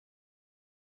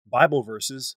Bible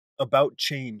verses about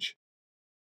change.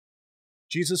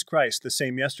 Jesus Christ the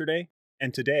same yesterday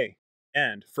and today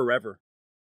and forever.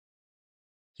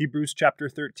 Hebrews chapter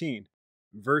 13,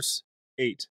 verse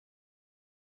 8.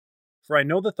 For I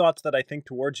know the thoughts that I think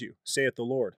towards you, saith the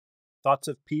Lord, thoughts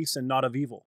of peace and not of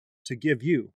evil, to give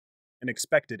you an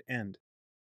expected end.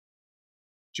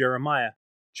 Jeremiah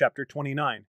chapter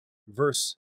 29,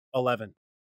 verse 11.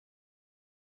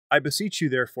 I beseech you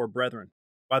therefore, brethren,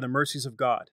 by the mercies of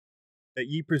God, that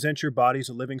ye present your bodies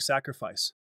a living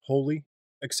sacrifice, holy,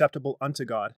 acceptable unto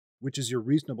God, which is your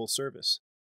reasonable service.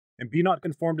 And be not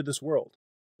conformed to this world,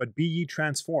 but be ye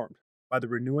transformed by the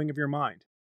renewing of your mind,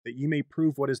 that ye may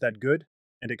prove what is that good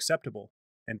and acceptable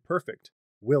and perfect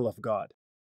will of God.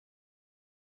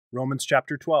 Romans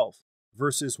chapter 12,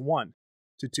 verses 1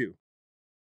 to 2.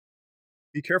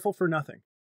 Be careful for nothing,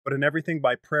 but in everything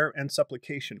by prayer and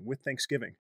supplication with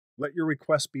thanksgiving, let your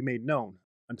requests be made known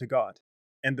unto God,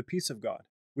 and the peace of God,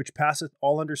 which passeth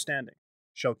all understanding,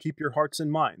 shall keep your hearts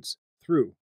and minds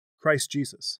through Christ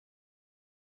Jesus.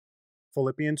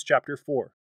 Philippians chapter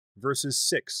 4, verses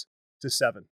 6 to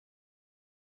 7.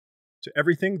 To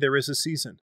everything there is a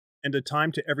season, and a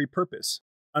time to every purpose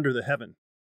under the heaven.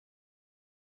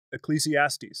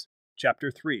 Ecclesiastes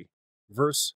chapter 3,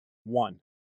 verse 1.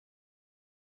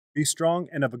 Be strong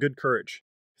and of a good courage.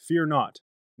 Fear not,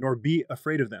 nor be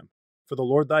afraid of them. For the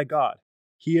Lord thy God,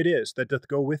 he it is that doth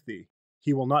go with thee.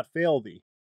 He will not fail thee,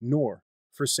 nor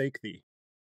forsake thee.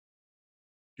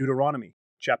 Deuteronomy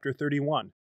chapter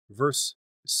 31, verse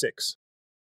 6.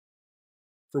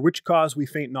 For which cause we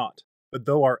faint not, but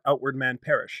though our outward man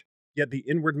perish, yet the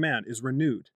inward man is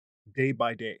renewed day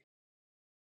by day.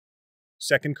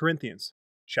 2 Corinthians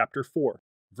chapter 4,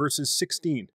 verses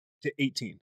 16 to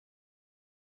 18.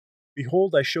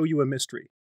 Behold, I show you a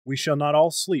mystery. We shall not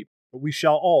all sleep, but we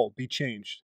shall all be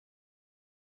changed.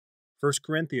 1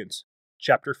 Corinthians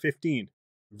chapter 15,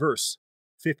 verse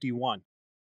 51.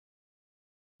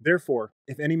 Therefore,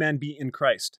 if any man be in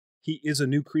Christ, he is a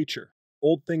new creature.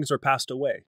 Old things are passed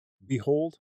away.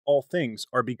 Behold, all things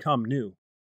are become new.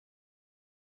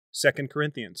 2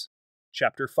 Corinthians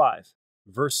chapter 5,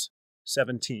 verse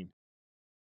 17.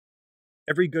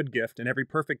 Every good gift and every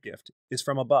perfect gift is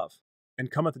from above, and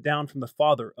cometh down from the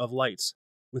Father of lights,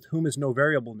 with whom is no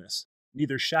variableness,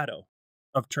 neither shadow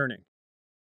of turning.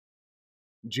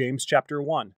 James chapter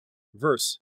 1,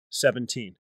 verse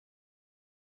 17.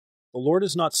 The Lord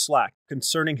is not slack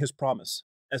concerning his promise,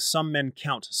 as some men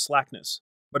count slackness,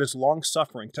 but is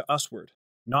longsuffering to usward,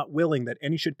 not willing that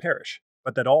any should perish,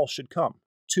 but that all should come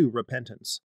to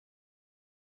repentance.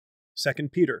 2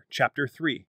 Peter chapter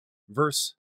 3,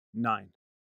 verse 9.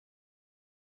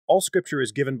 All Scripture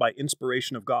is given by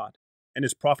inspiration of God, and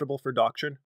is profitable for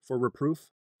doctrine, for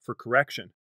reproof, for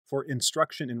correction, for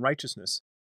instruction in righteousness,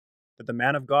 that the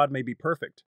man of God may be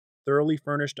perfect, thoroughly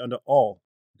furnished unto all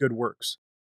good works.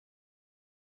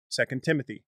 2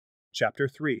 Timothy chapter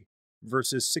 3,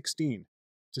 verses 16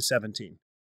 to 17.